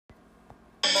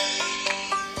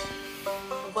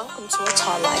Welcome to A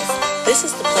Tall Life. This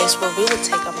is the place where we will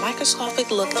take a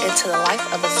microscopic look into the life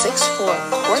of a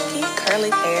 6'4", quirky,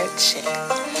 curly-haired chick.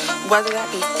 Whether that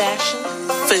be fashion,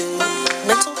 food,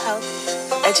 mental health,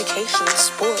 education,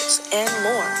 sports, and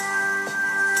more.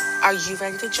 Are you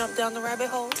ready to jump down the rabbit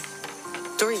hole?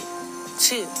 3,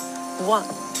 2, 1,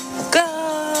 go!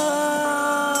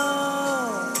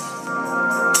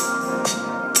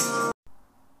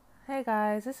 Hey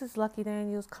guys, this is Lucky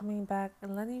Daniels coming back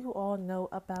and letting you all know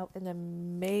about an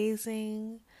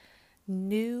amazing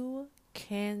new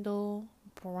candle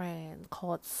brand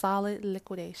called Solid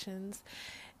Liquidations.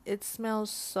 It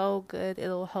smells so good.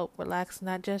 It'll help relax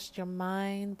not just your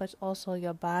mind, but also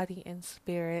your body and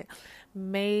spirit.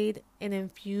 Made and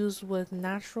infused with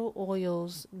natural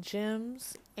oils,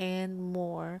 gems, and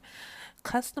more.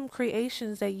 Custom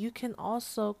creations that you can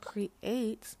also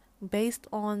create based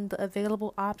on the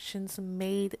available options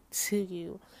made to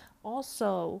you.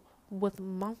 Also, with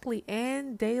monthly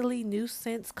and daily new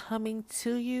scents coming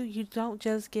to you, you don't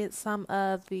just get some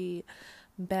of the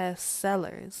best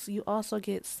sellers. You also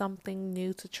get something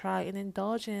new to try and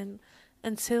indulge in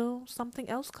until something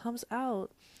else comes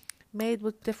out. Made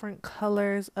with different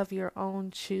colors of your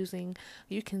own choosing,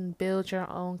 you can build your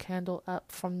own candle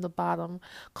up from the bottom.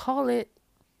 Call it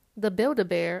the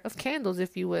Build-A-Bear of candles,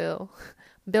 if you will.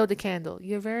 Build a candle,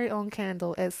 your very own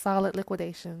candle at Solid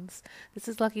Liquidations. This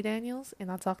is Lucky Daniels,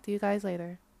 and I'll talk to you guys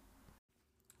later.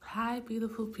 Hi,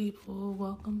 beautiful people.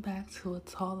 Welcome back to A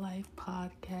Tall Life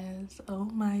podcast. Oh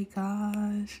my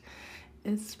gosh.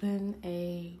 It's been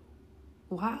a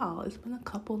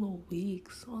couple of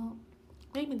weeks. Well,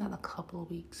 maybe not a couple of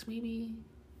weeks. Maybe,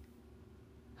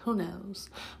 who knows?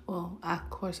 Well, of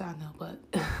course I know, but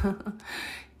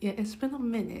yeah, it's been a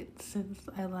minute since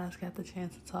I last got the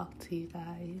chance to talk to you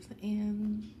guys.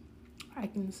 And I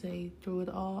can say through it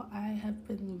all, I have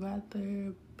been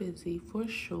rather busy for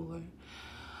sure.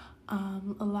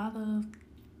 A lot of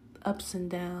ups and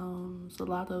downs, a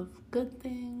lot of good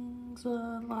things, a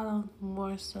lot of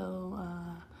more so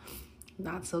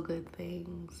not so good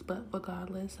things. But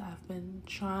regardless, I've been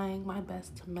trying my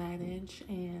best to manage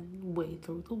and wade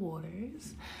through the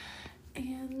waters.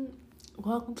 And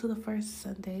welcome to the first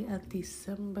Sunday of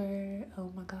December.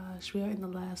 Oh my gosh, we are in the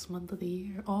last month of the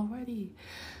year already.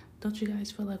 Don't you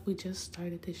guys feel like we just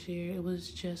started this year? It was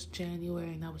just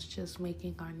January and I was just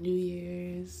making our New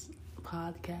Year's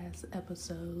podcast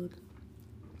episode.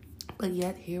 But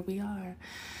yet here we are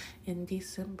in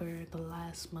December, the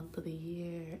last month of the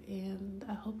year. And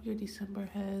I hope your December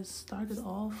has started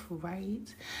off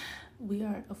right. We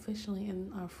are officially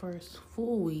in our first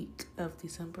full week of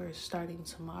December, starting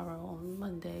tomorrow on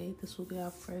Monday. This will be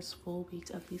our first full week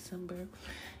of December.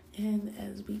 And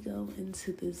as we go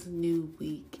into this new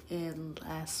week and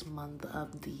last month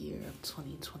of the year of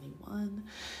 2021,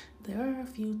 there are a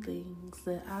few things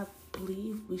that I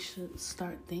believe we should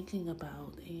start thinking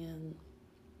about, and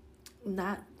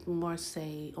not more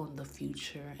say on the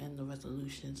future and the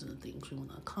resolutions and the things we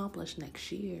want to accomplish next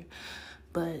year,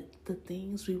 but the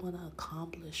things we want to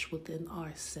accomplish within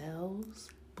ourselves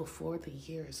before the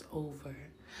year is over.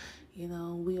 You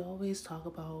know, we always talk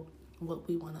about what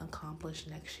we want to accomplish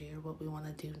next year, what we want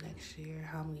to do next year,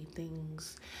 how many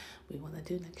things we want to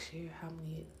do next year, how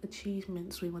many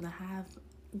achievements we want to have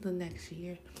the next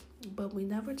year. But we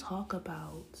never talk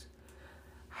about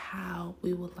how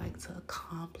we would like to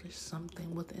accomplish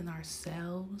something within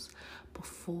ourselves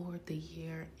before the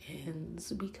year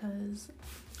ends, because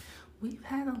we've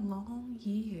had a long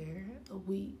year.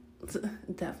 We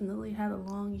definitely had a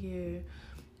long year.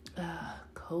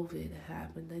 COVID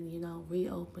happened, and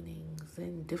reopenings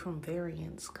and different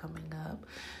variants coming up.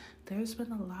 There's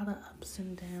been a lot of ups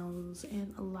and downs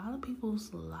in a lot of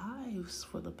people's lives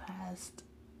for the past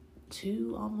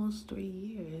 2, almost 3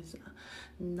 years.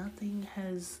 Nothing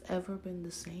has ever been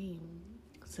the same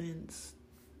since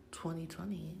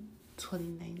 2020,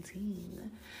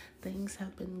 2019. Things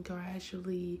have been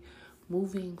gradually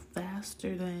moving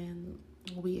faster than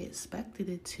we expected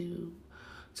it to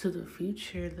the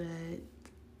future that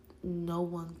no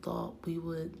one thought we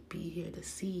would be here to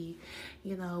see.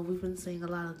 We've been seeing a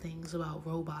lot of things about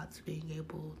robots being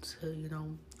able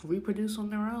to, reproduce on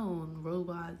their own.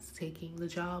 Robots taking the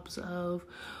jobs of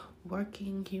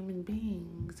working human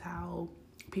beings. How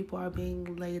people are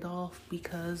being laid off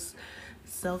because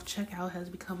self-checkout has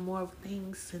become more of a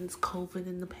thing since COVID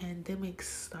and the pandemic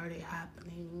started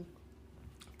happening.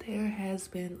 There has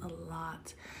been a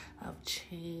lot of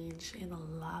change in a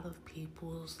lot of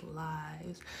people's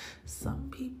lives.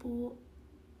 Some people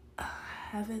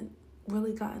haven't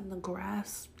really gotten the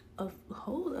grasp of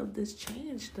hold of this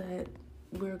change that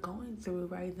we're going through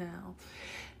right now.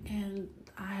 And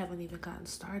I haven't even gotten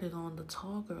started on the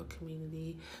tall girl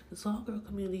community. The tall girl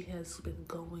community has been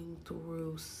going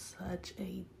through such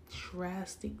a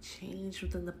drastic change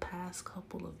within the past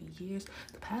couple of years,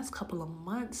 the past couple of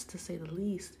months to say the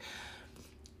least.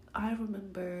 I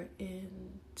remember in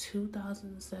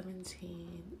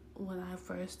 2017 when I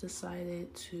first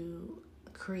decided to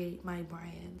create my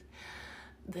brand.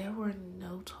 There were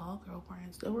no tall girl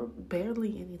brands. There were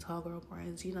barely any tall girl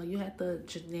brands. You know, you had the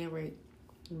generic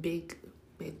big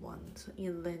ones,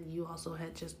 and then you also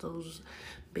had just those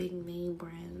big name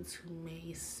brands who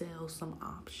may sell some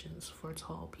options for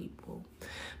tall people,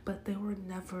 but there were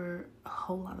never a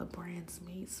whole lot of brands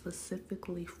made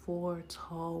specifically for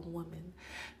tall women.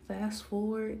 Fast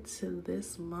forward to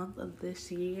this month of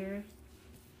this year,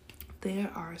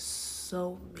 there are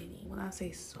so many. When I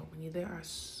say so many, there are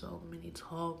so many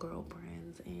tall girl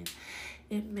brands, and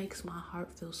it makes my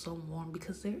heart feel so warm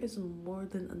because there is more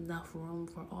than enough room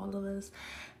for all of us,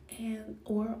 and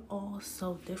we're all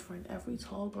so different. Every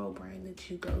tall girl brand that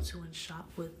you go to and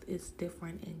shop with is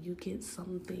different, and you get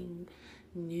something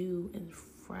new and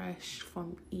fresh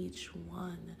from each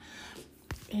one.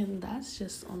 And that's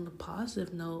just on the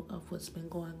positive note of what's been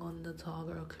going on in the tall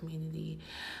girl community.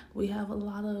 We have a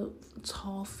lot of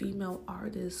tall female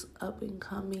artists up and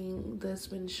coming that's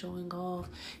been showing off.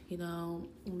 You know,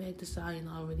 Meg Thee Stallion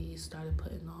already started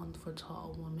putting on for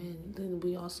tall women. Then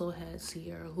we also had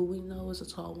Sierra, who we know is a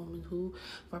tall woman who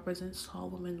represents tall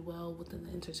women well within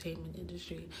the entertainment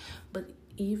industry. But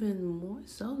even more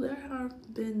so, there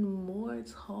have been more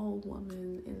tall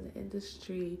women in the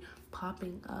industry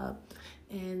popping up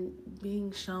and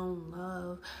being shown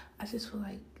love. I just feel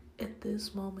like at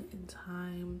this moment in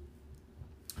time,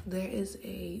 there is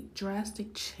a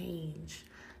drastic change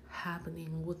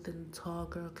happening within the tall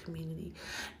girl community,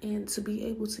 and to be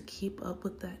able to keep up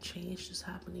with that change that's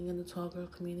happening in the tall girl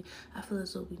community, I feel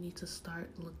as though we need to start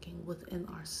looking within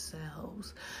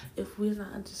ourselves. If we're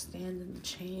not understanding the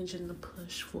change and the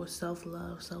push for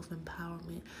self-love,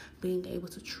 self-empowerment, being able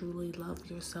to truly love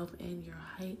yourself and your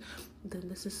height, then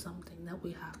this is something that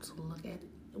we have to look at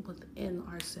within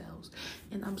ourselves.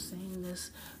 And I'm saying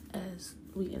this as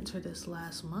we enter this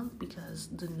last month because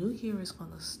the new year is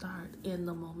going to start and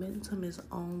the momentum is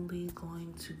only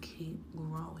going to keep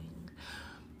growing.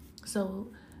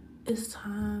 So it's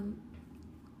time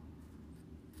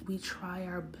we try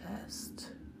our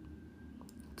best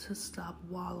to stop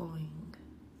wallowing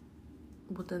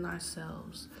within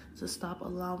ourselves, to stop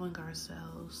allowing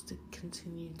ourselves to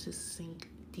continue to sink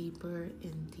deeper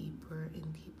and deeper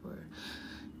and deeper.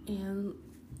 And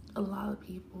a lot of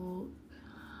people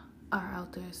are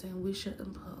out there saying we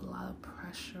shouldn't put a lot of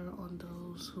pressure on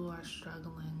those who are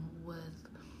struggling with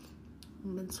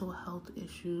mental health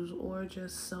issues or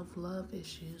just self-love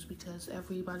issues because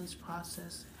everybody's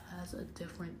process has a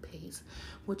different pace,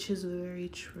 which is very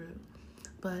true.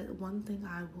 But one thing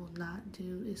I will not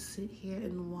do is sit here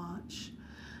and watch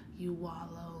you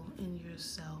wallow in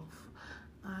yourself.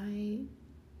 I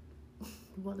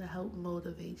want to help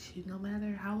motivate you, no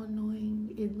matter how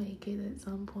annoying it may get at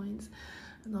some points,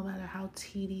 no matter how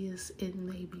tedious it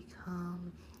may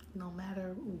become, no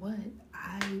matter what.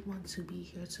 I want to be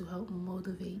here to help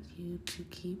motivate you to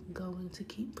keep going, to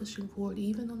keep pushing forward,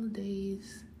 even on the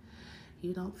days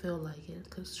you don't feel like it,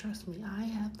 because trust me, I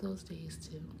have those days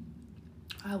too.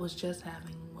 I was just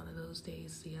having one of those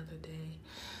days the other day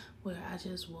where I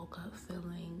just woke up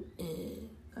feeling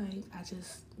like I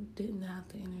just didn't have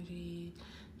the energy,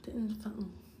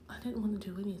 I didn't want to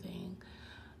do anything.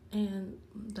 And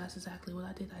that's exactly what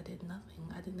I did. I did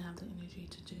nothing. I didn't have the energy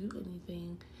to do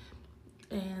anything.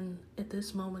 And at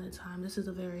this moment in time, this is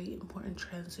a very important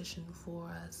transition for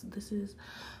us. This is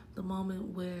the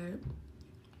moment where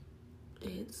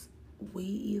we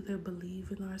either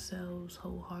believe in ourselves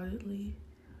wholeheartedly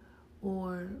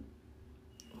or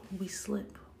we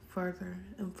slip further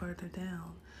and further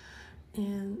down.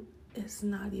 And it's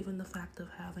not even the fact of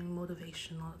having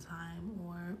motivation all the time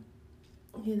or,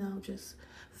 just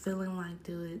feeling like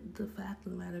do it. The fact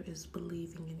of the matter is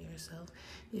believing in yourself.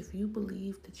 If you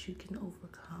believe that you can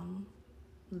overcome,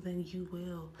 then you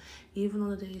will. Even on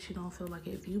the days you don't feel like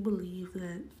it. If you believe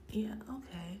that,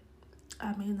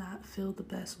 I may not feel the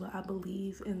best, but I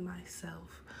believe in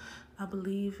myself. I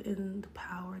believe in the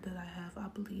power that I have. I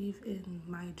believe in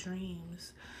my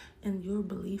dreams. And your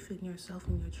belief in yourself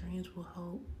and your dreams will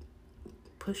help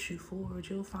push you forward.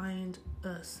 You'll find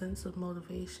a sense of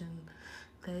motivation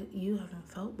that you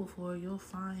haven't felt before. You'll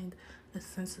find a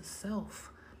sense of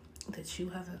self that you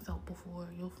haven't felt before.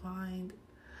 You'll find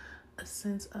a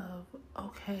sense of,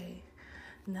 okay,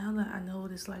 Now that I know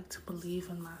what it's like to believe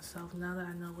in myself, now that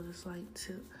I know what it's like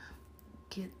to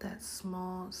get that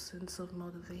small sense of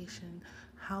motivation,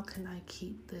 how can I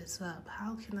keep this up?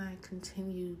 How can I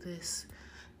continue this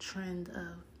trend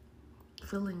of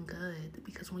feeling good?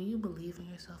 Because when you believe in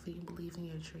yourself and you believe in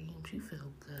your dreams, you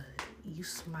feel good. You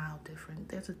smile different.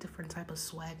 There's a different type of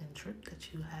swag and trip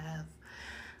that you have.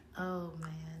 Oh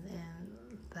man, and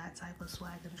that type of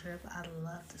swag and trip, I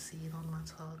love to see it on my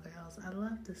tall girls. I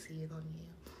love to see it on you.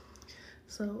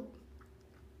 So,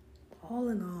 all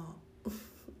in all,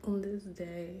 on this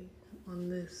day, on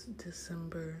this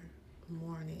December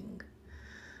morning,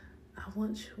 I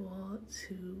want you all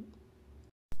to...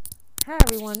 Hi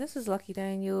everyone, this is Lucky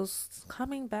Daniels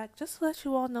coming back just to let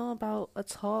you all know about a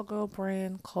tall girl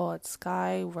brand called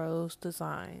Sky Rose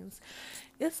Designs.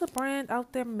 It's a brand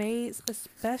out there made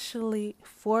especially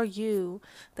for you.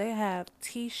 They have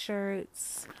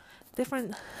t-shirts,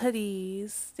 different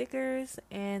hoodies, stickers,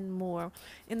 and more.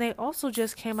 And they also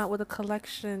just came out with a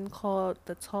collection called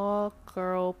the Tall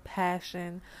Girl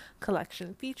Passion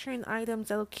Collection, featuring items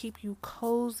that'll keep you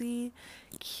cozy,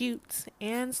 cute,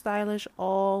 and stylish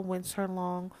all winter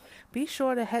long. Be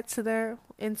sure to head to their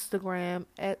Instagram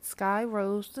at Sky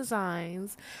Rose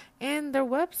Designs and their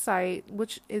website,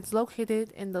 which is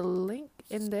located in the link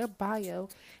in their bio,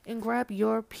 and grab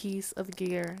your piece of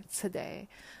gear today.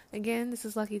 Again, this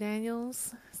is Lucky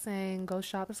Daniels saying go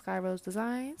shop at Sky Rose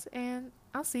Designs, and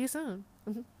I'll see you soon.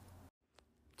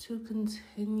 To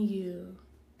continue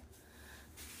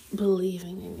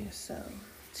believing in yourself,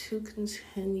 to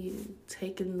continue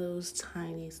taking those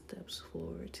tiny steps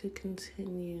forward, to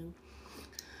continue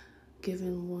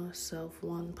giving oneself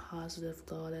one positive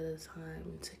thought at a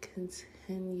time, to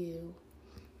continue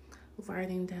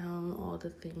writing down all the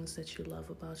things that you love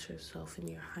about yourself and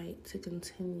your height, to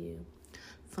continue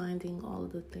finding all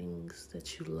of the things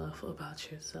that you love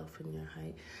about yourself and your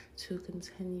height, to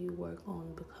continue work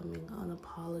on becoming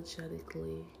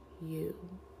unapologetically you.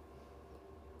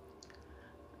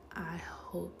 I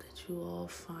hope that you all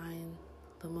find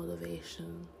the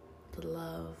motivation, the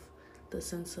love, the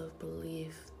sense of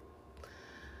belief,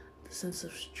 the sense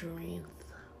of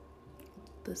strength,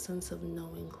 the sense of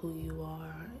knowing who you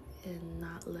are and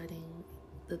not letting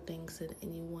the things that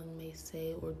anyone may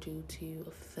say or do to you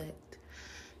affect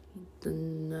the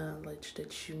knowledge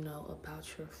that you know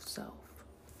about yourself.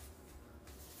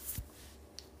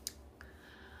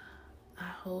 I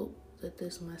hope that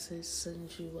this message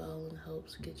sends you well and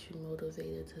helps get you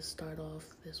motivated to start off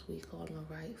this week on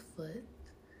the right foot.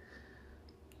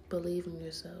 Believe in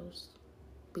yourselves,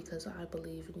 because I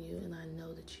believe in you and I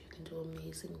know that you can do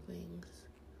amazing things.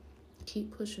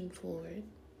 Keep pushing forward.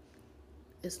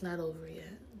 It's not over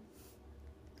yet.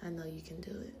 I know you can do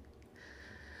it.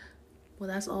 Well,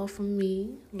 that's all from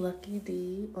me, Lucky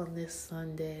D, on this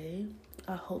Sunday.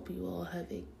 I hope you all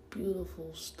have a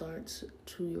beautiful start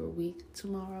to your week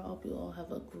tomorrow. I hope you all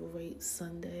have a great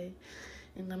Sunday.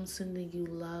 And I'm sending you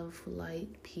love,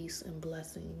 light, peace, and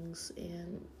blessings.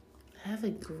 And have a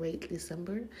great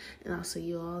December. And I'll see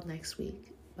you all next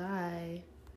week. Bye.